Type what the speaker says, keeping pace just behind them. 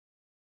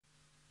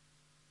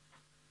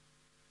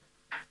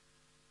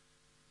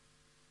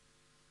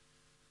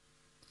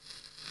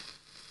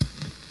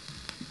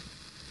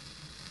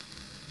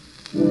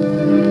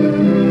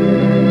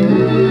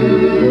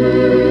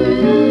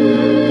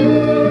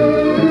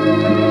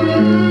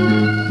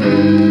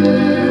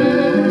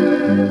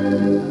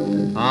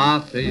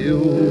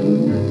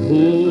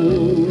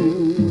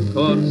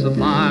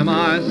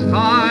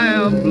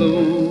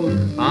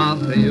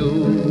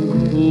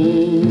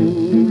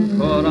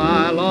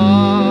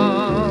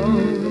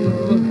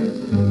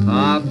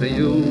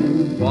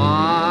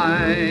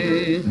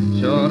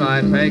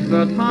take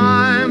the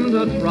time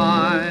to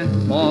try,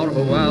 for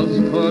who else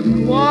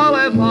could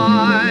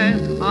qualify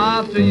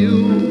after you?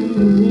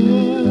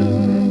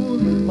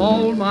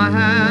 Hold my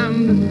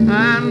hand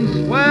and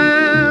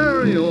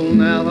swear you'll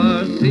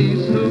never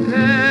cease to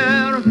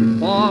care,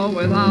 for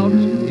without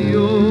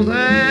you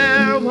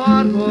there,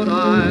 what would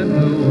I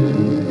do?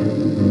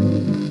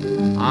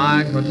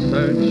 I could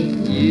search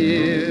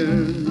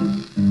years,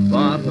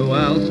 but who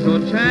else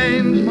could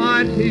change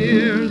my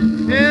tears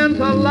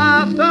into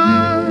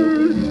laughter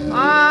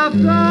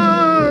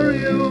after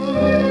you?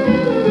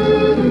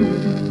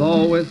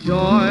 Though with joy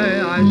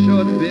I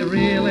should be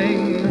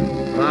reeling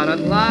that at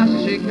last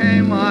she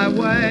came my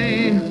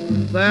way,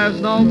 there's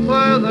no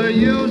further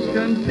use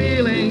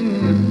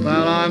concealing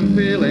that I'm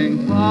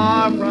feeling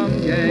far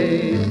from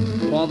gay.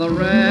 For the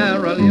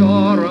rare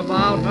allure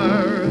about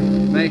her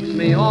makes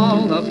me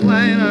all the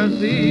plainer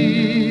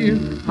see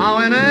how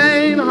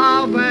inane,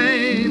 how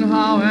vain,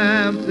 how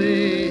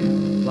empty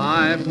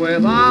life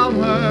without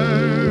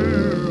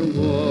her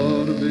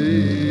would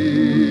be.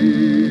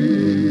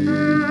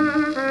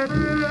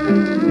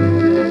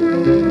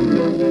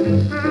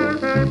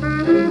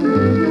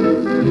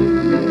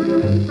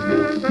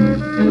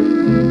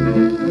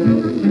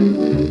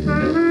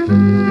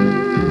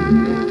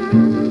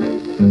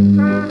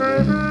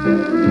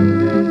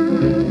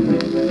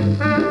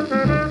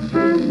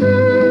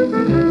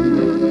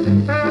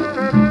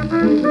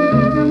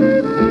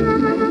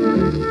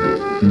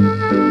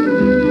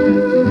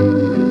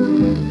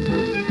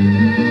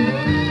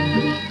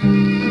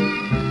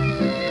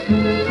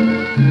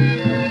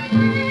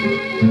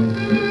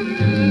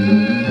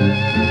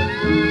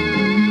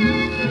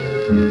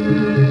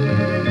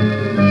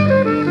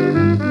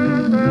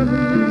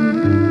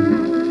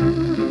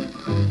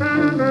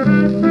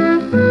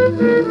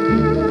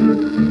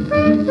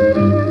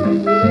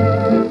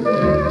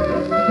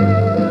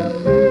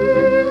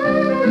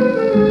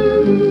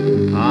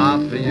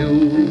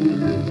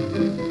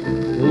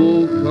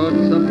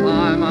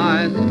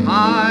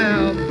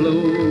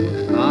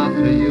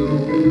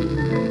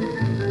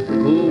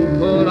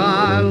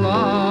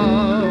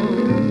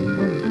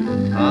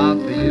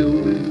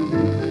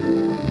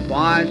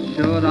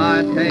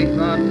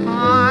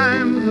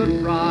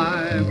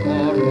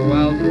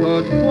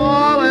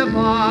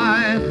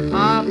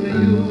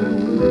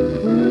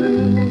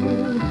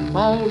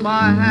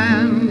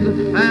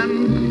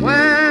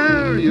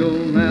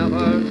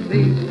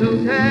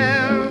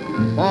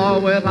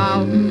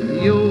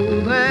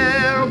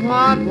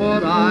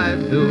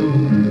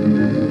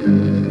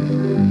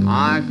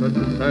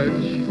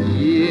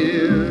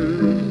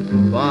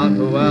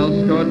 Who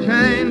else could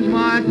change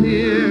my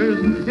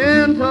tears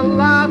into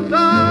laughter